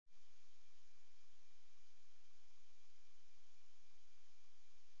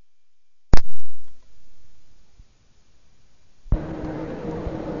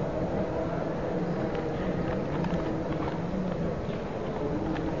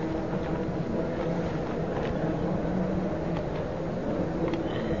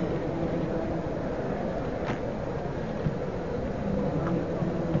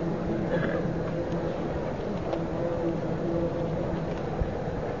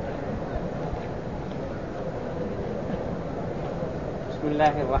بسم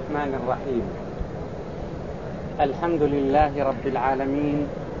الله الرحمن الرحيم. الحمد لله رب العالمين،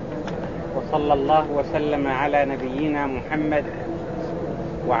 وصلى الله وسلم على نبينا محمد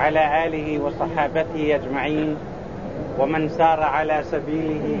وعلى آله وصحابته أجمعين ومن سار على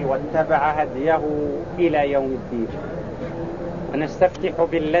سبيله واتبع هديه إلى يوم الدين. ونستفتح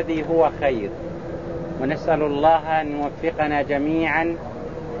بالذي هو خير، ونسأل الله أن يوفقنا جميعا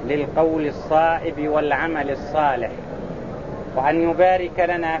للقول الصائب والعمل الصالح، وأن يبارك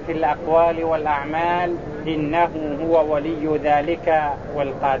لنا في الأقوال والأعمال، إنه هو ولي ذلك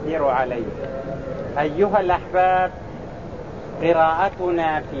والقادر عليه. أيها الأحباب،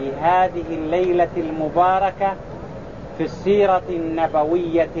 قراءتنا في هذه الليلة المباركة في السيرة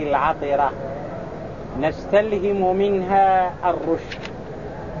النبوية العطرة نستلهم منها الرشد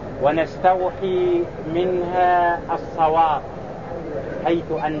ونستوحي منها الصواب،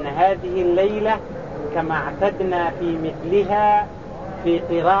 حيث أن هذه الليلة كما اعتدنا في مثلها في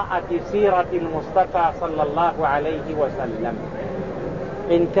قراءة سيرة المصطفى صلى الله عليه وسلم.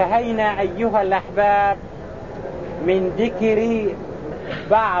 انتهينا أيها الأحباب من ذكر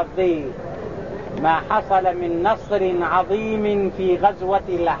بعض ما حصل من نصر عظيم في غزوة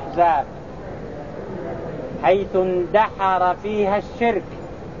الأحزاب، حيث اندحر فيها الشرك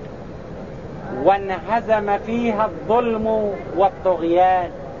وانهزم فيها الظلم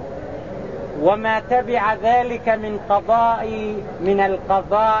والطغيان، وما تبع ذلك من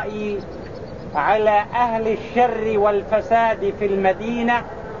القضاء على أهل الشر والفساد في المدينة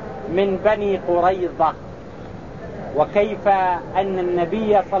من بني قريظة، وكيف أن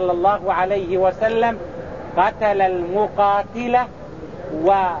النبي صلى الله عليه وسلم قتل المقاتلة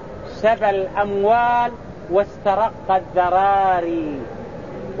وسبى الأموال واسترق الذراري،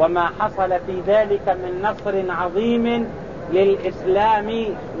 وما حصل في ذلك من نصر عظيم للإسلام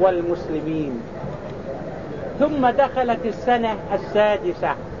والمسلمين. ثم دخلت السنة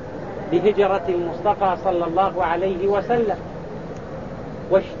السادسة لهجرة المصطفى صلى الله عليه وسلم،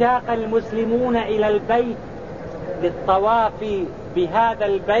 واشتاق المسلمون إلى البيت للطواف بهذا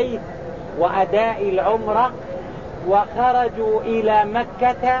البيت وأداء العمرة، وخرجوا إلى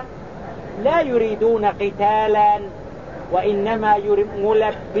مكة لا يريدون قتالا، وإنما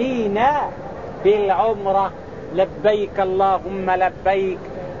ملبين بالعمرة: لبيك اللهم لبيك،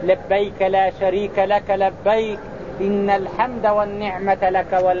 لبيك لا شريك لك لبيك، إن الحمد والنعمة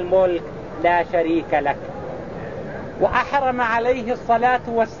لك والملك لا شريك لك. وأحرم عليه الصلاة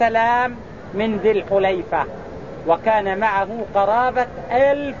والسلام من ذي الحليفة، وكان معه قرابة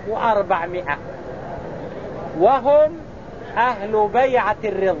 1400، وهم أهل بيعة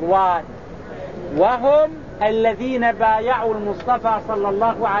الرضوان، وهم الذين بايعوا المصطفى صلى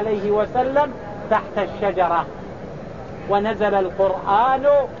الله عليه وسلم تحت الشجرة. ونزل القرآن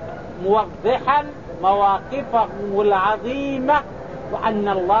موضحا مواقفهم العظيمة، وأن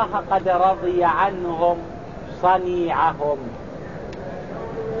الله قد رضي عنهم صنيعهم،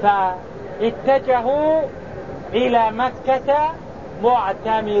 فاتجهوا إلى مكة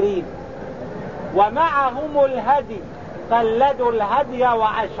معتمرين، ومعهم الهدي، قلدوا الهدي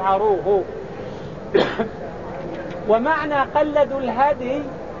وأشعروه. ومعنى قلدوا الهدي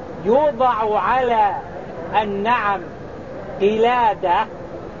يوضع على النعم قلادة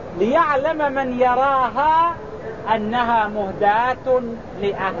ليعلم من يراها أنها مهداة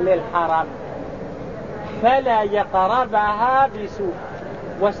لأهل الحرم فلا يقربها بسوء.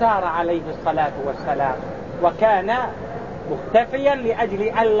 وسار عليه الصلاة والسلام وكان مختفيا لأجل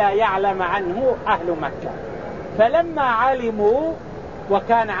ألا يعلم عنه أهل مكة. فلما علموا،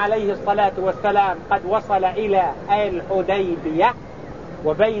 وكان عليه الصلاة والسلام قد وصل إلى الحديبية،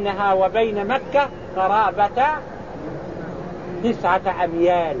 وبينها وبين مكة قرابة 9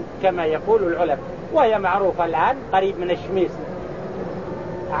 أميال كما يقول العلماء، وهي معروفة الآن قريب من الشميس.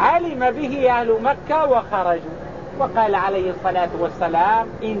 علم به أهل مكة وخرجوا، وقال عليه الصلاة والسلام: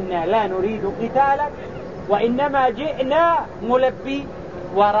 إنا لا نريد قتالا، وإنما جئنا ملبي.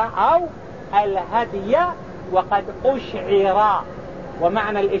 ورأوا الهدي وقد أشعر،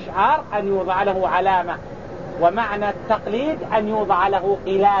 ومعنى الإشعار أن يوضع له علامة، ومعنى التقليد أن يوضع له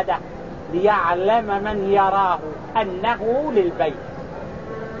قلادة ليعلم من يراه أنه للبيت.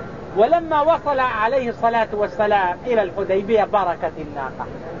 ولما وصل عليه الصلاة والسلام إلى الحديبية بركت الناقة،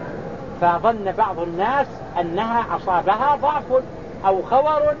 فظن بعض الناس أنها أصابها ضعف أو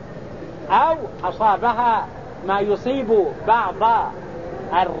خور، أو أصابها ما يصيب بعض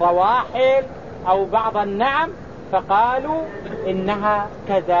الرواحل أو بعض النعم، فقالوا إنها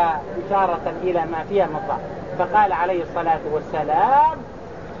كذا، إشارة إلى ما فيها مضى. فقال عليه الصلاة والسلام: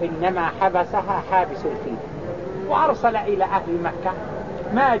 إنما حبسها حابس الفيل. وأرسل إلى أهل مكة: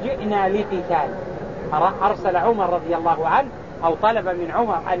 ما جئنا لقتال. أرسل عمر رضي الله عنه أو طلب من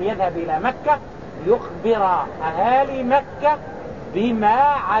عمر أن يذهب إلى مكة يخبر أهالي مكة بما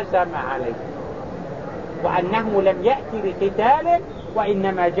عزم عليه، وأنه لم يأتي لقتال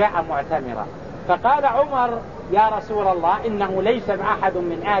وإنما جاء معتمرا. فقال عمر: يا رسول الله، إنه ليس أحد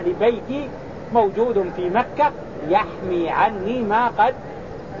من أهل بيتي موجود في مكة يحمي عني ما قد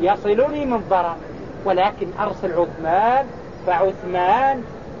يصلني من ضرر، ولكن أرسل عثمان فعثمان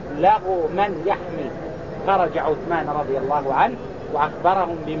له من يحمي. خرج عثمان رضي الله عنه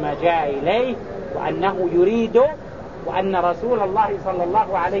وأخبرهم بما جاء إليه، وأنه يريد، وأن رسول الله صلى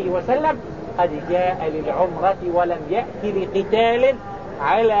الله عليه وسلم قد جاء للعمرة ولم يأتي لقتال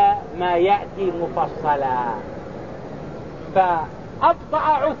على ما يأتي مفصلا. فأبطأ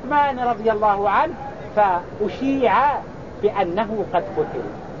عثمان رضي الله عنه، فأشيع بأنه قد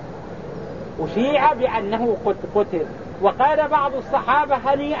قتل. وقال بعض الصحابة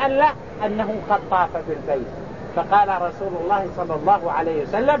هنيئا له أنه قد طاف بالبيت. فقال رسول الله صلى الله عليه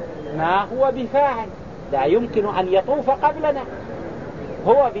وسلم: ما هو بفاعل، لا يمكن أن يطوف قبلنا،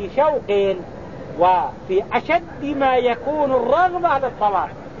 هو في شوق وفي أشد ما يكون الرغبة للطواف،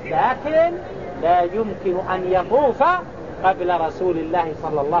 لكن لا يمكن أن يطوف قبل رسول الله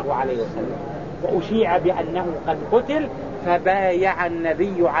صلى الله عليه وسلم. وأشيع بأنه قد قتل، فبايع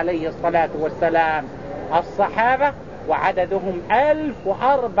النبي عليه الصلاة والسلام الصحابة وعددهم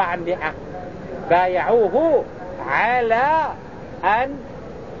 1400 بايعوه على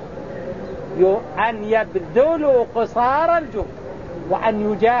أن يبذلوا قصار الجهد،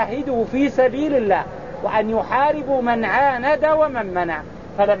 وأن يجاهدوا في سبيل الله، وأن يحاربوا من عاند ومن منع.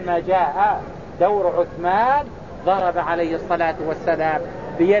 فلما جاء دور عثمان ضرب عليه الصلاة والسلام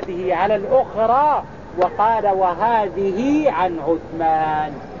بيده على الأخرى وقال: وهذه عن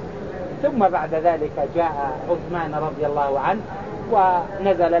عثمان. ثم بعد ذلك جاء عثمان رضي الله عنه،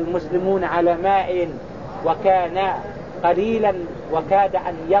 ونزل المسلمون على ماء وكان قليلا وكاد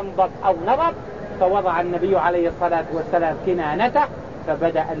أن ينضب أو نضب، فوضع النبي عليه الصلاة والسلام كنانته،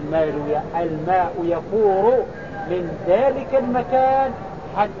 فبدأ الماء يفور من ذلك المكان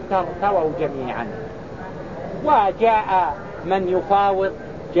حتى ارتووا جميعا. وجاء من يفاوض،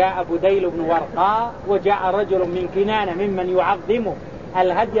 جاء بديل بن ورقاء، وجاء رجل من كنانة ممن يعظمه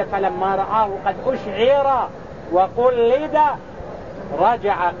الهدي، فلما رآه قد أشعر وقلد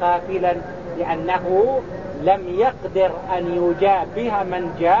رجع قافلا، لأنه لم يقدر أن يجابه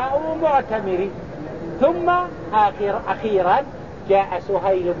من جاءوا معتمرين. ثم أخيرا جاء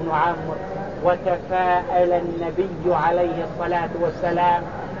سهيل بن عمرو، وتفاءل النبي عليه الصلاة والسلام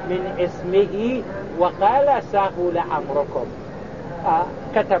من اسمه وقال: سهل أمركم.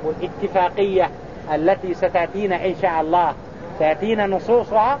 كتبوا الاتفاقية التي ستأتينا إن شاء الله، تأتينا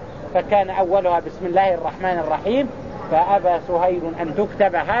نصوصها، فكان أولها بسم الله الرحمن الرحيم، فأبى سهيل أن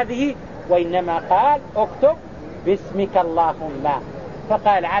تكتب هذه، وإنما قال: اكتب باسمك اللهم.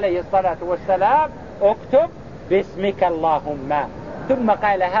 فقال عليه الصلاة والسلام: اكتب باسمك اللهم. ثم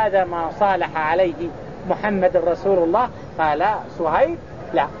قال: هذا ما صالح عليه محمد رسول الله. قال سهيل: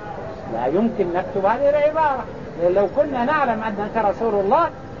 لا يمكن نكتب هذه العبارة، لو كنا نعلم أنك رسول الله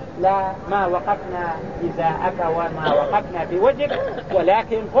لا ما وقفنا إزاءك وما وقفنا في وجهك،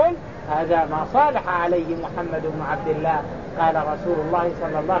 ولكن قل هذا ما صالح عليه محمد بن عبد الله. قال رسول الله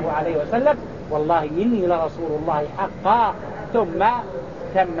صلى الله عليه وسلم: والله إني لرسول الله حقا. ثم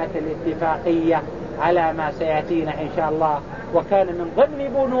تمت الاتفاقية على ما سيأتينا إن شاء الله. وكان من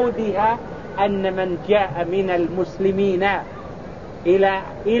ضمن بنودها أن من جاء من المسلمين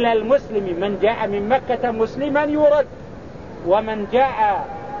إلى المسلم، من جاء من مكة مسلما يرد، ومن جاء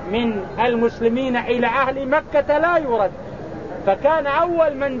من المسلمين إلى أهل مكة لا يرد. فكان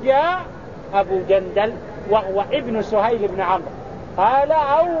أول من جاء أبو جندل، وهو ابن سهيل بن عمرو. قال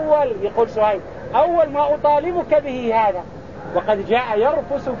يقول سهيل: أول ما أطالبك به هذا، وقد جاء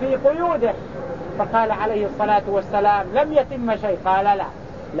يرفس في قيوده. فقال عليه الصلاة والسلام: لم يتم شيء. قال: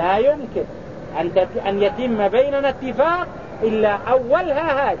 لا يمكن أن يتم بيننا اتفاق إلا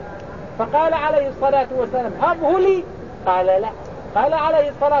أولها هذا. فقال عليه الصلاة والسلام: هبه لي. قال: لا. قال عليه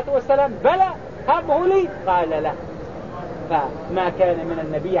الصلاة والسلام: بلى هبه لي. قال: لا. فما كان من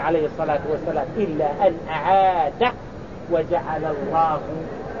النبي عليه الصلاة والسلام إلا أن أعاده، وجعل الله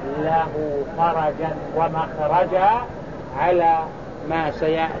له فرجا ومخرجا على ما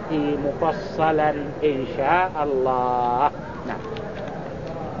سيأتي مفصلا إن شاء الله. نعم.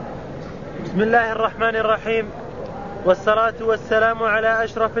 بسم الله الرحمن الرحيم، والصلاة والسلام على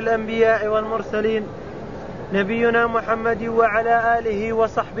أشرف الأنبياء والمرسلين، نبينا محمد وعلى آله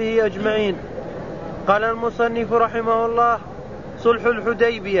وصحبه أجمعين. قال المصنف رحمه الله: صلح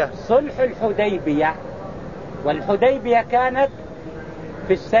الحديبية. صلح الحديبية، والحديبية كانت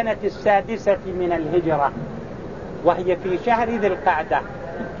في السنة 6 من الهجرة، وهي في شهر ذي القعدة.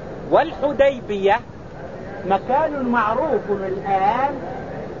 والحديبية مكان معروف الآن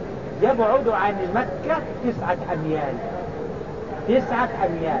يبعد عن مكة 9 أميال، 9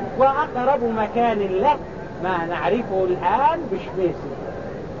 أميال، وأقرب مكان له ما نعرفه الآن بشميسي.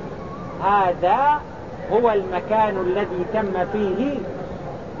 هذا هو المكان الذي تم فيه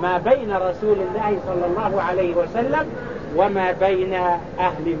ما بين رسول الله صلى الله عليه وسلم وما بين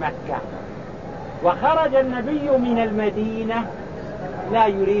أهل مكة. وخرج النبي من المدينة لا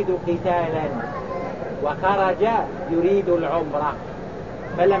يريد قتالا، وخرج يريد العمرة.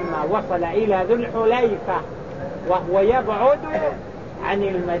 فلما وصل إلى ذو الحليفة وهو يبعد عن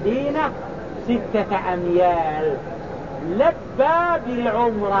المدينة 6 أميال لبى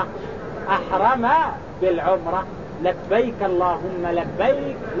بالعمرة، أحرم بالعمرة، لبيك اللهم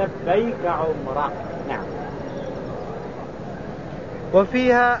لبيك لبيك عمرة. نعم.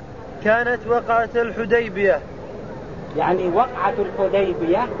 وفيها كانت وقعة الحديبية، يعني وقعة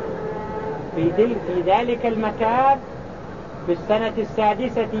الحديبية في ذلك المكان في السنة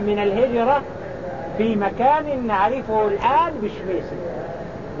 6 من الهجرة، في مكان نعرفه الآن بشميسي،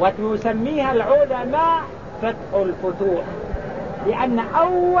 وتسميها العلماء فتح الفتوح، لأن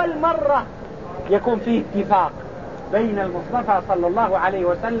أول مرة يكون فيه اتفاق بين المصطفى صلى الله عليه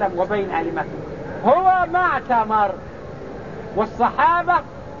وسلم وبين أهل مكة. هو ما اعتمر، والصحابة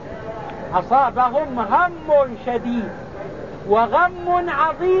أصابهم هم شديد وغم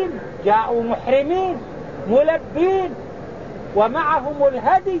عظيم، جاءوا محرمين ملبين ومعهم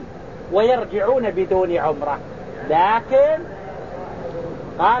الهدي ويرجعون بدون عمرة. لكن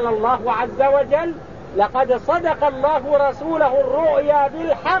قال الله عز وجل: لقد صدق الله رسوله الرؤيا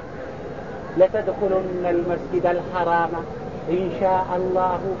بالحق لتدخلن المسجد الحرام إن شاء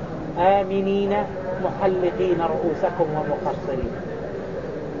الله آمنين محلقين رؤوسكم ومقصرين.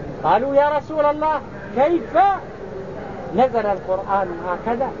 قالوا: يا رسول الله كيف نزل القرآن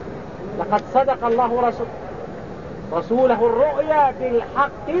هكذا؟ لقد صدق الله رسوله الرؤيا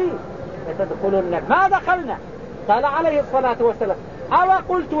بالحق لتدخلن. ما دخلنا. قال عليه الصلاة والسلام: أو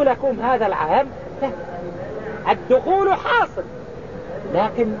قلت لكم هذا العام؟ الدخول حاصل،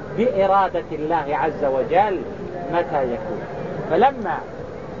 لكن بإرادة الله عز وجل متى يكون. فلما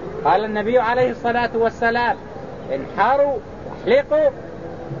قال النبي عليه الصلاة والسلام: انحروا واحلقوا،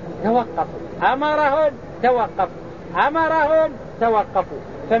 توقفوا. أمرهم توقفوا، أمرهم توقفوا.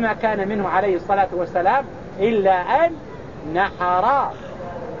 فما كان منه عليه الصلاة والسلام إلا أن نحر،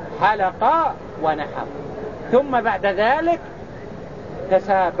 حلق ونحر. ثم بعد ذلك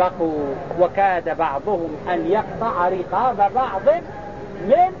تسابقوا، وكاد بعضهم أن يقطع رقاب بعض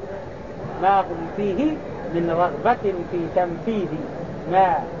من ما هم فيه من رغبة في تنفيذ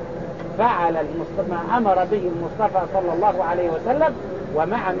ما فعل ما أمر به المصطفى صلى الله عليه وسلم،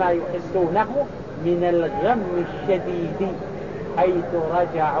 ومع ما يحسونه من الغم الشديد حيث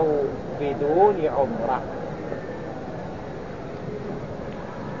رجعوا بدون عمرة.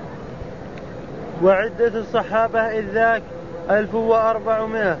 وعدة الصحابة إذ ذاك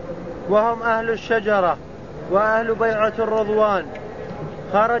 1400، وهم أهل الشجرة وأهل بيعة الرضوان.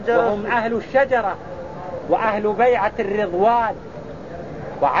 وهم أهل الشجرة وأهل بيعة الرضوان،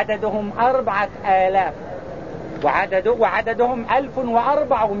 وعددهم 4000، وعددهم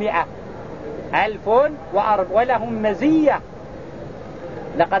 1400، 1400. ولهم مزية: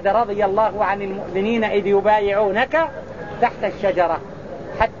 لقد رضي الله عن المؤمنين إذ يبايعونك تحت الشجرة.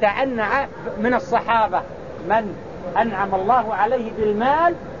 حتى أن من الصحابة من أنعم الله عليه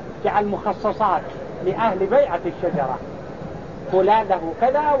بالمال جعل مخصصات لأهل بيعة الشجرة، فلان له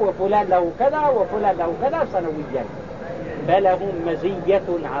كذا وفلان له كذا وفلان له كذا سنويا، فلهم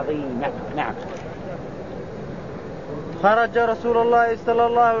مزية عظيمة. نعم. خرج رسول الله صلى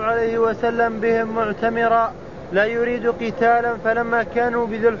الله عليه وسلم بهم معتمرا لا يريد قتالا، فلما كانوا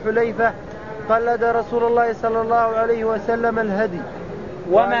بذي الحليفة قلد رسول الله صلى الله عليه وسلم الهدي،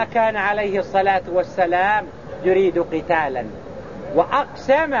 وما كان عليه الصلاة والسلام يريد قتالا.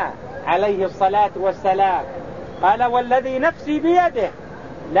 وأقسم عليه الصلاة والسلام، قال: والذي نفسي بيده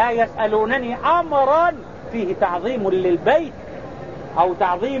لا يسألونني أمرا فيه تعظيم للبيت أو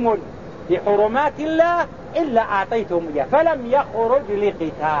تعظيم لحرمات الله إلا أعطيتهم إياه. فلم يخرج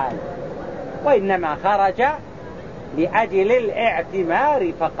لقتال، وإنما خرج لأجل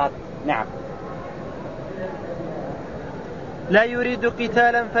الاعتمار فقط. نعم. لا يريد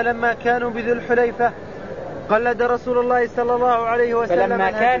قتالا، فلما كانوا بذي الحليفة قلد رسول الله صلى الله عليه وسلم.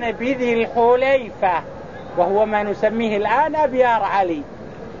 فلما كان بذي الحليفة، وهو ما نسميه الآن أبيار علي،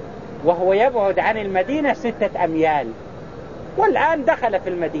 وهو يبعد عن المدينة 6 أميال، والآن دخل في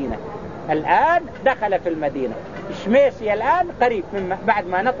المدينة. الآن دخل في المدينة. شميسي الآن قريب بعد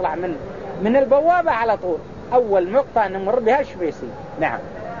ما نطلع من البوابة على طول. أول نقطة نمر بها إيش بيصير. نعم.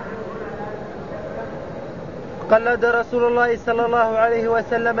 قلد رسول الله صلى الله عليه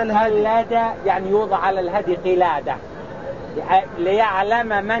وسلم الهدي. قلد يعني يوضع على الهدي قلادة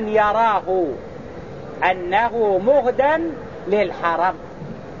ليعلم من يراه أنه مهدى للحرم،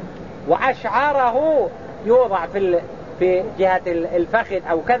 وأشعاره يوضع في جهة الفخذ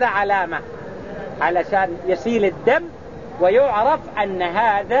أو كذا علامة علشان يسيل الدم ويعرف أن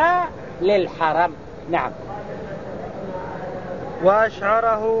هذا للحرم. نعم.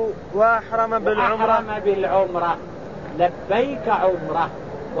 وأشعره وأحرم بالعمرة لبيك عمرة،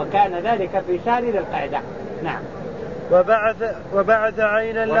 وكان ذلك في شهر ذي القعدة. نعم. وبعث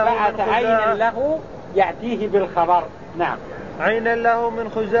عينا له يأتيه بالخبر. نعم. عينا له من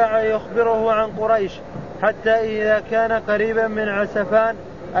خزاعة يخبره عن قريش، حتى إذا كان قريبا من عسفان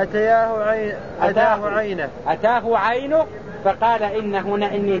أتاه عينه فقال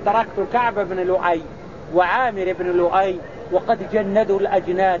إني تركت كعب بن لؤي وعامر بن لؤي وقد جندوا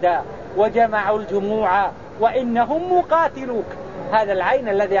الأجناد وجمعوا الجموع وإنهم مقاتلوك. هذا العين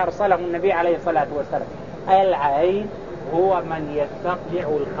الذي أرسله النبي عليه الصلاة والسلام. العين هو من يستطلع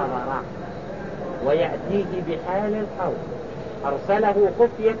الخبر ويأتيه بحال القوم، أرسله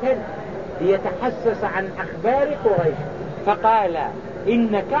خفية ليتحسس عن أخبار قريش، فقال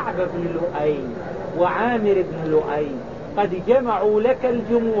إن كعب بن لؤي وعامر بن لؤي قد جمعوا لك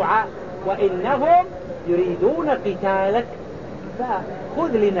الجموع وإنهم يريدون قتالك،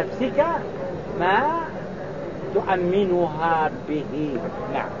 فخذ لنفسك ما تؤمنها به.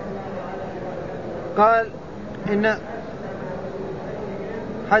 نعم. قال إن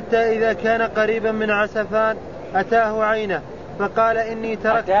حتى إذا كان قريبا من عسفان أتاه عينه فقال إني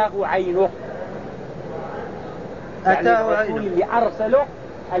تركت. أتاه عينه اللي أرسله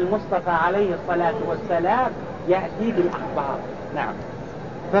المصطفى عليه الصلاة والسلام يأتي بالأخبار. نعم.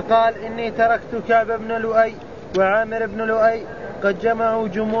 فقال إني تركت كعب بن لؤي وعامر بن لؤي قد جمعوا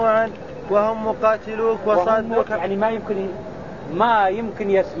جموعا وهم مقاتلوك وصادوك. يعني ما يمكن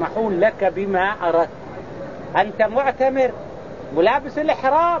يسمحون لك بما أردت. أنت معتمر ولابس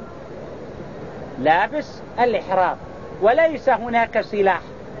الإحرام، وليس هناك سلاح،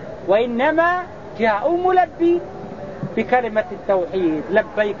 وإنما جاءوا ملبي بكلمة التوحيد: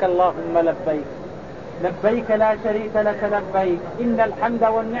 لبيك اللهم لبيك، لبيك لا شريك لك لبيك، إن الحمد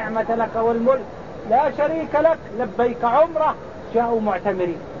والنعمة لك والملك لا شريك لك، لبيك عمره. جاءوا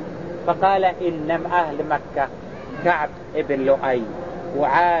معتمرين، فقال إن أهل مكة كعب ابن لؤي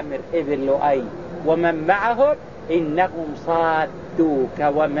وعامر ابن لؤي ومن معهم إنهم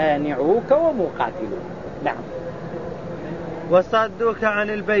صادوك ومانعوك ومقاتلوك. نعم. وصادوك عن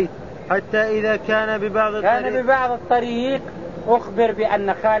البيت حتى إذا كان ببعض الطريق أخبر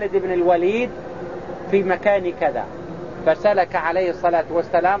بأن خالد بن الوليد في مكان كذا، فسلك عليه الصلاة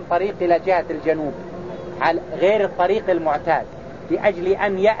والسلام طريق إلى جهة الجنوب غير الطريق المعتاد، لأجل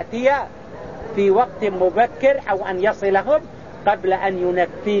أن يأتي في وقت مبكر أو أن يصلهم قبل أن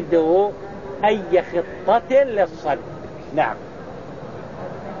ينفذوا أي خطة للصد. نعم.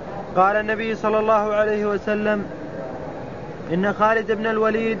 قال النبي صلى الله عليه وسلم: إن خالد بن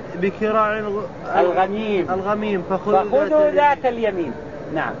الوليد بكراع الغميم فخذوا ذات اليمين.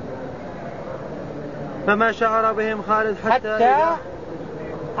 نعم. فما شعر بهم خالد حتى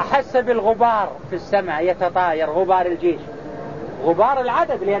أحس بالغبار في السماء يتطاير، غبار الجيش، غبار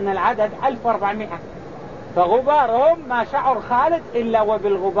العدد، لأن العدد 1400، فغبارهم ما شعر خالد إلا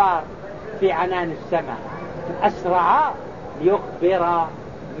وبالغبار في عنان السماء. أسرع ليخبر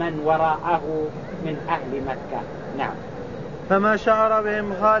من وراءه من أهل مكة. نعم. فما شعر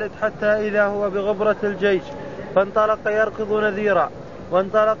بهم خالد حتى إذا هو بغبرة الجيش، فانطلق يركض نذيرا.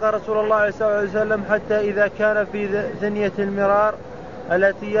 وانطلق رسول الله صلى الله عليه وسلم حتى إذا كان في ثنية المرار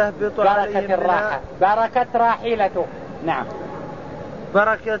التي يهبط عليهم بركت راحلته. نعم.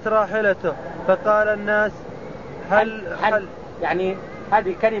 بركت راحلته. فقال الناس: هل يعني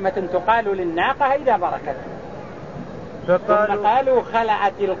هذه كلمة تقال للناقة إذا بركت. ثم قالوا: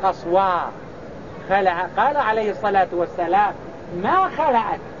 خلعت القصواء. قال عليه الصلاة والسلام: ما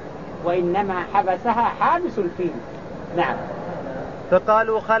خلعت، وإنما حبسها حابس الفيل. نعم.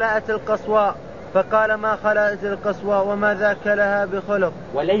 فقالوا: خلعت القصواء. فقال: ما خلعت القصواء وما ذاك لها بخلق،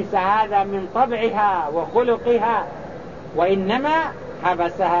 وليس هذا من طبعها وخلقها، وإنما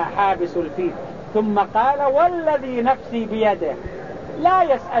حبسها حابس الفيل. ثم قال: والذي نفسي بيده لا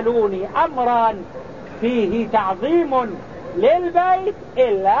يسألوني أمرا فيه تعظيم للبيت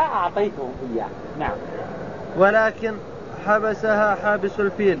إلا أعطيتهم إياه. نعم. ولكن حبسها حابس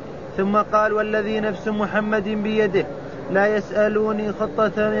الفيل. ثم قال: والذي نفس محمد بيده لا يسألوني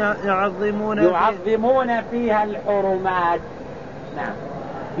خطة يعظمون فيها الحرمات. نعم.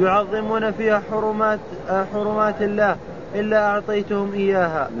 يعظمون فيها حرمات الله إلا أعطيتهم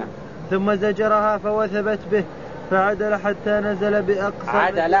إياها. ثم زجرها فوثبت به فعدل حتى نزل بأقصى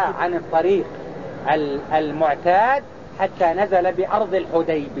عدل عن الطريق المعتاد حتى نزل بأرض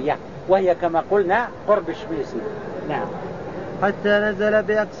الحديبية وهي كما قلنا قرب شبيسي. نعم. حتى نزل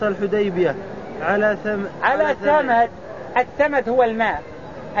بأقصى الحديبية على ثمد. الثمد هو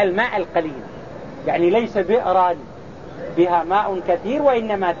الماء القليل، يعني ليس بئرا بها ماء كثير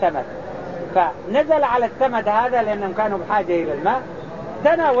وإنما ثمد، فنزل على الثمد هذا لأنهم كانوا بحاجة إلى الماء،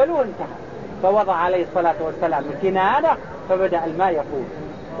 تناولوا وانتهى، فوضع عليه الصلاة والسلام الكنانة فبدأ الماء يفور،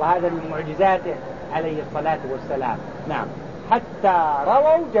 وهذا من معجزاته عليه الصلاة والسلام. نعم. حتى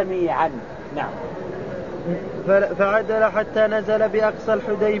رووا جميعا. نعم. فعدل حتى نزل بأقصى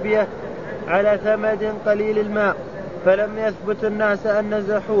الحديبية على ثمد قليل الماء، فلم يثبت الناس أن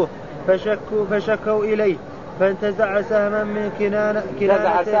نزحوه فشكوا إليه فانتزع سهما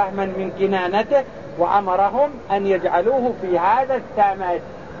من كنانته وأمرهم أن يجعلوه في هذا الثمد.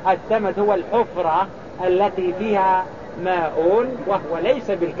 الثمد هو الحفرة التي فيها ماء وهو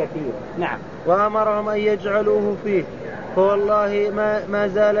ليس بالكثير. نعم. وأمرهم أن يجعلوه فيه، فوالله ما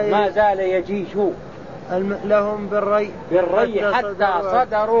زال يجيش لهم بالري حتى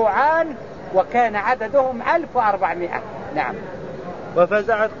صدروا عنه، وكان عددهم 1400. نعم.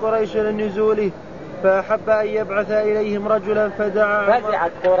 وفزعت قريش لنزوله فأحب أن يبعث إليهم رجلا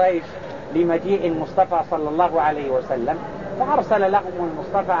فزعت قريش لمجيء المصطفى صلى الله عليه وسلم، فأرسل لهم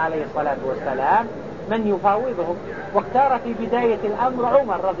المصطفى عليه الصلاة والسلام من يفاوضهم، واختار في بداية الأمر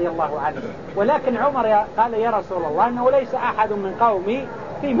عمر رضي الله عنه، ولكن عمر قال يا رسول الله أنه ليس أحد من قومي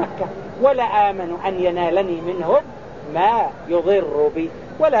في مكة ولا آمن أن ينالني منهم ما يضر بي،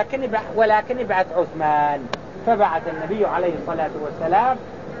 ولكن ابعث عثمان. فبعث النبي عليه الصلاة والسلام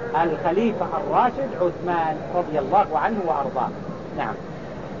الخليفة الراشد عثمان رضي الله عنه وأرضاه. نعم.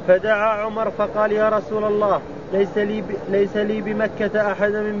 فدعا عمر فقال يا رسول الله ليس لي بمكة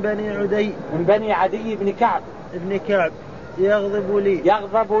أحد من بني عدي بن كعب يغضب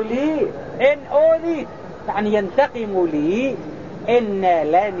لي إن أولي، يعني ينتقم لي إن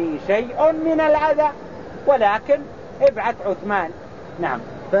لني شيء من العذى، ولكن ابعث عثمان. نعم.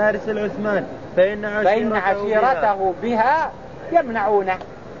 فارسل عثمان فإن عشيرته بها يمنعونه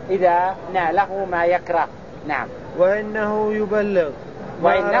إذا ناله ما يكره. نعم. وإنه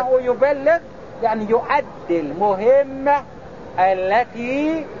يبلغ يعني يؤدي المهمة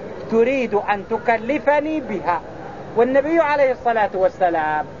التي تريد أن تكلفني بها. والنبي عليه الصلاة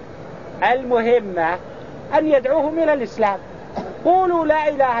والسلام المهمة أن يدعوهم إلى الإسلام، قولوا لا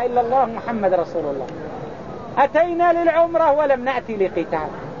إله إلا الله محمد رسول الله، أتينا للعمرة ولم نأتي لقتال.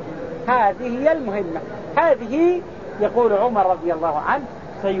 هذه هي المهمة، هذه يقول عمر رضي الله عنه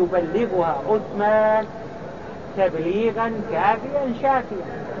سيبلغها عثمان تبليغا كافيا شافيا.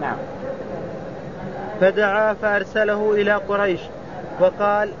 نعم. فدعا فأرسله إلى قريش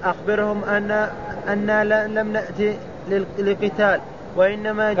وقال أخبرهم أن لم نأتي لقتال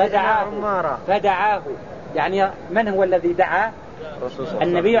وإنما جئنا عمارا. فدعاه، يعني من هو الذي دعا؟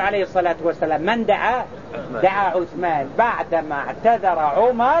 النبي عليه الصلاة والسلام. من دعا؟ دعا عثمان بعدما اعتذر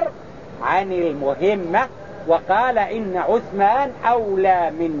عمر عن المهمة وقال إن عثمان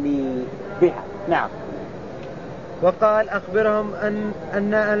أولى مني بها. نعم. وقال أخبرهم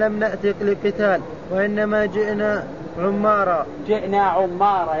أن لم نأتي لقتال وإنما جئنا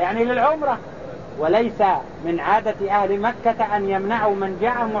عمارا يعني للعمرة، وليس من عادة أهل مكة أن يمنعوا من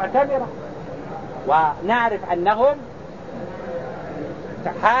جاء معتمرا. ونعرف أنهم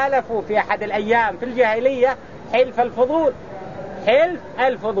تحالفوا في أحد الأيام في الجاهلية حلف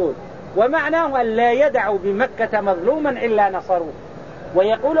الفضول، ومعناه أن لا يدعوا بمكة مظلوما إلا نصروه.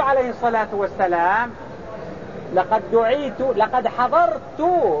 ويقول عليه الصلاة والسلام لقد حضرت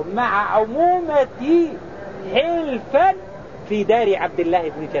مع عمومتي حلفا في دار عبد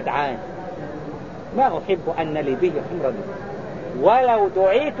الله بن جدعان ما أحب أن لي به حمرا، ولو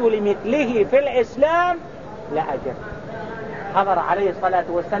دعيت لمثله في الإسلام لأجب. حضر عليه الصلاة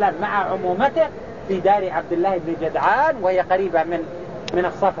والسلام مع عمومته في دار عبد الله بن جدعان وهي قريبة من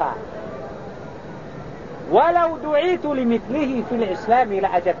الصفا، ولو دعيت لمثله في الإسلام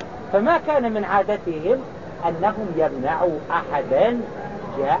لأجب. فما كان من عادتهم أنهم يمنعوا أحدا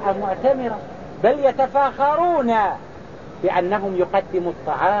جاء معتمرا، بل يتفاخرون بأنهم يقدموا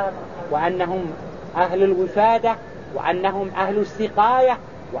الطعام، وأنهم أهل الوفادة، وأنهم أهل السقاية،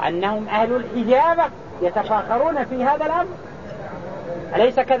 وأنهم أهل الحجابة، يتفاخرون في هذا الأمر،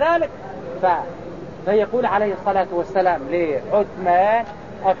 أليس كذلك؟ فيقول عليه الصلاة والسلام لعثمان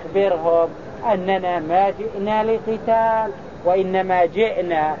أخبرهم أننا ما جئنا لقتال وإنما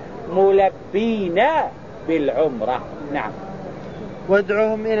جئنا ملبين بالعمرة. نعم.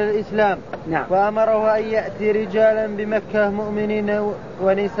 وادعهم إلى الإسلام. نعم. وأمره أن يأتي رجالا بمكة مؤمنين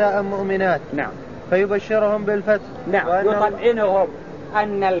ونساء مؤمنات. نعم. فيبشرهم بالفتح. نعم. يطمئنهم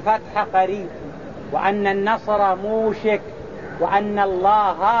أن الفتح قريب وأن النصر موشك وأن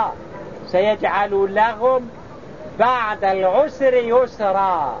الله سيجعل لهم بعد العسر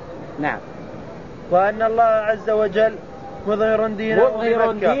يسرا. نعم. وأن الله عز وجل مظهر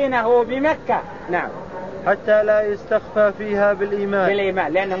دينه بمكة. نعم. حتى لا يستخفى فيها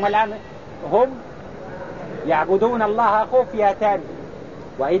بالإيمان لأنهم الآن هم يعبدون الله خفية،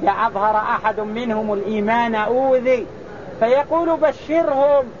 وإذا أظهر أحد منهم الإيمان أوذي، فيقول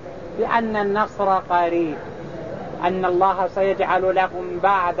بشرهم بأن النصر قريب، أن الله سيجعل لهم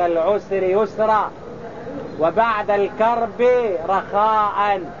بعد العسر يسرا، وبعد الكرب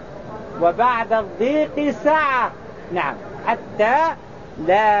رخاء، وبعد الضيق سعة. نعم. حتى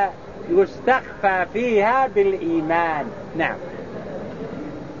لا يستخفى فيها بالإيمان. نعم.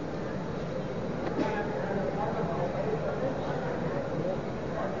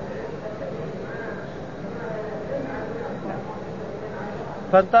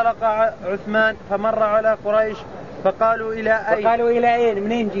 فانطلق عثمان فمر على قريش فقالوا إلى أين؟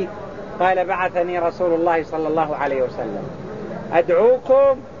 منين جيت؟ قال بعثني رسول الله صلى الله عليه وسلم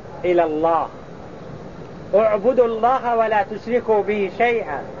أدعوكم إلى الله، اعبدوا الله ولا تشركوا به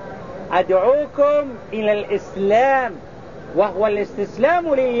شيئا، أدعوكم إلى الإسلام، وهو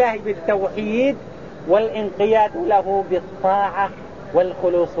الاستسلام لله بالتوحيد والانقياد له بالطاعة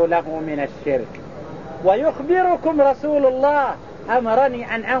والخلوص له من الشرك. ويخبركم رسول الله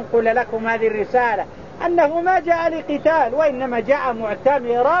أمرني أن أنقل لكم هذه الرسالة أنه ما جاء لقتال وإنما جاء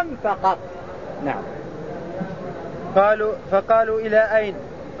معتمرا فقط. نعم. فقالوا إلى أين؟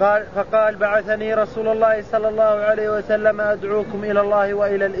 فقال بعثني رسول الله صلى الله عليه وسلم أدعوكم إلى الله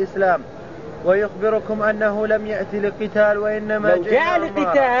وإلى الإسلام، ويخبركم أنه لم يأتي لقتال وإنما لو جاء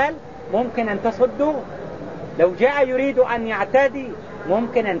لقتال ممكن أن تصدوه، لو جاء يريد أن يعتدي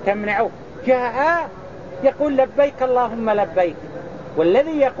ممكن أن تمنعه. جاء يقول لبيك اللهم لبيك،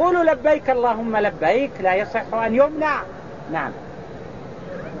 والذي يقول لبيك اللهم لبيك لا يصح أن يمنع. نعم.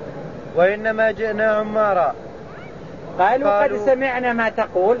 وإنما جئنا عمارا. قالوا قد سمعنا ما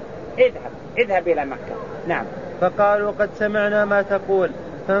تقول، اذهب إلى مكة. نعم. فقالوا قد سمعنا ما تقول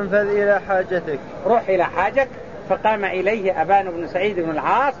فانفذ إلى حاجتك. روح إلى حاجك. فقام إليه أبان بن سعيد بن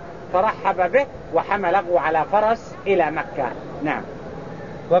العاص فرحب به وحمله على فرس إلى مكة. نعم.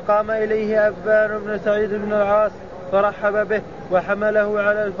 وقام إليه أبان بن سعيد بن العاص فرحب به وحمله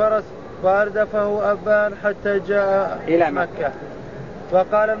على الفرس وأردفه أبان حتى جاء إلى مكة.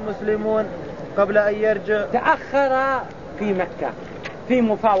 وقال المسلمون قبل أن يرجع تأخر في مكة في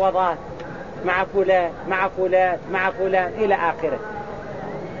مفاوضات مع فلان مع فلان مع فلان إلى آخره.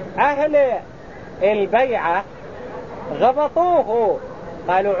 أهل البيعة غبطوه،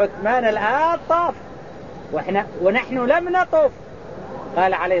 قالوا عثمان الآن طاف ونحن لم نطف.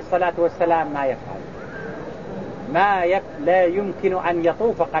 قال عليه الصلاة والسلام ما يفعل لا يمكن أن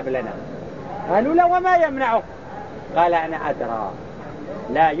يطوف قبلنا. قالوا لا وما يمنعه؟ قال أنا أدرى،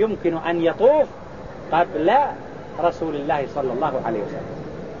 لا يمكن أن يطوف قبل رسول الله صلى الله عليه وسلم.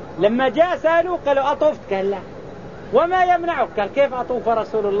 لما جاء سألوا قالوا أطفت؟ قال لا. وما يمنعه؟ قال كيف أطوف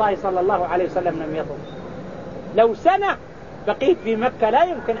رسول الله صلى الله عليه وسلم لم يطوف؟ لو سنة بقيت في مكة لا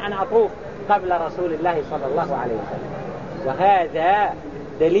يمكن أن أطوف قبل رسول الله صلى الله عليه وسلم. وهذا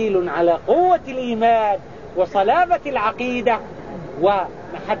دليل على قوة الإيمان وصلابة العقيدة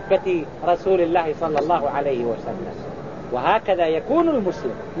ومحبة رسول الله صلى الله عليه وسلم. وهكذا يكون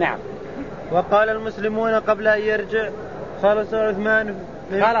المسلم. نعم. وقال المسلمون قبل أن يرجع خلص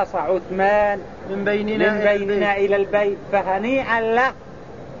عثمان من بيننا إلى البيت، فهنيئا له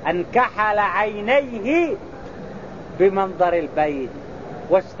أن كحل عينيه بمنظر البيت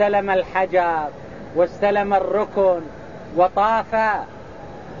واستلم الحجر واستلم الركن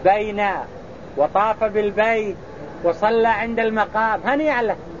وطاف بالبيت وصلى عند المقام هنيئا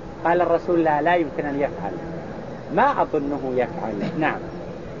له. قال الرسول لا يمكن أن يفعل، ما أظنه يفعل. نعم.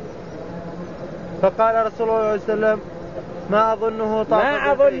 فقال رسول الله عليه وسلم ما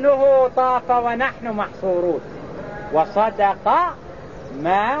أظنه طاف ونحن محصورون. وصدق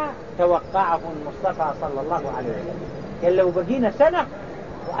ما توقعه المصطفى صلى الله عليه وسلم. قال لو بقينا سنة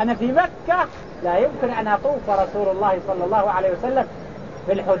وأنا في مكة لا يمكن أن أطوف رسول الله صلى الله عليه وسلم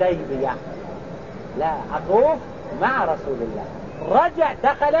في الحديبية، لا أطوف مع رسول الله. رجع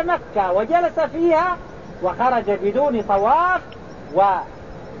دخل مكة وجلس فيها وخرج بدون طواف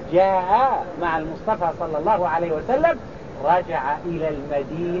وجاء مع المصطفى صلى الله عليه وسلم، رجع إلى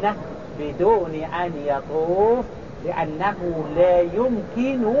المدينة بدون أن يطوف، لأنه لا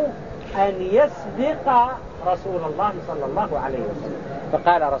يمكن أن يسبق رسول الله صلى الله عليه وسلم.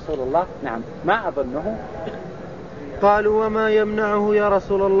 فقال رسول الله نعم ما أظنه. قالوا وما يمنعه يا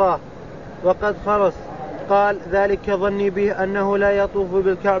رسول الله وقد خلص؟ قال ذلك ظني به أنه لا يطوف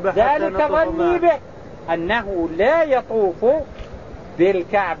بالكعبة حتى ذلك نطوف معه. ظني به أنه لا يطوف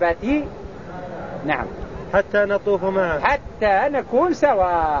بالكعبة نعم حتى نطوف معه حتى نكون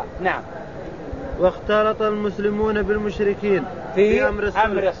سواء. نعم. واختلط المسلمون بالمشركين في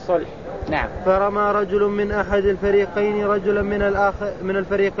أمر الصلح. نعم. فرمى رجل من أحد الفريقين رجلا من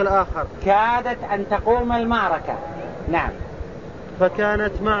الفريق الآخر. كادت أن تقوم المعركة. نعم.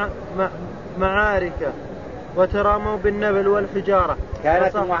 فكانت معارك وتراموا بالنبل والحجارة.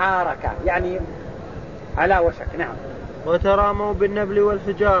 كانت معاركة يعني على وشك. نعم. وتراموا بالنبل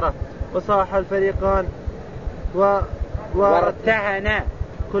والحجارة وصاح الفريقان وارتهن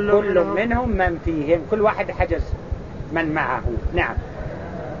كل منهم من فيهم، كل واحد حجز من معه. نعم.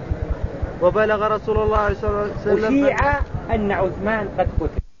 وبلغ رسول الله صلى الله عليه وسلم وشيع أن عثمان قد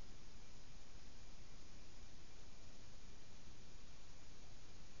قتل.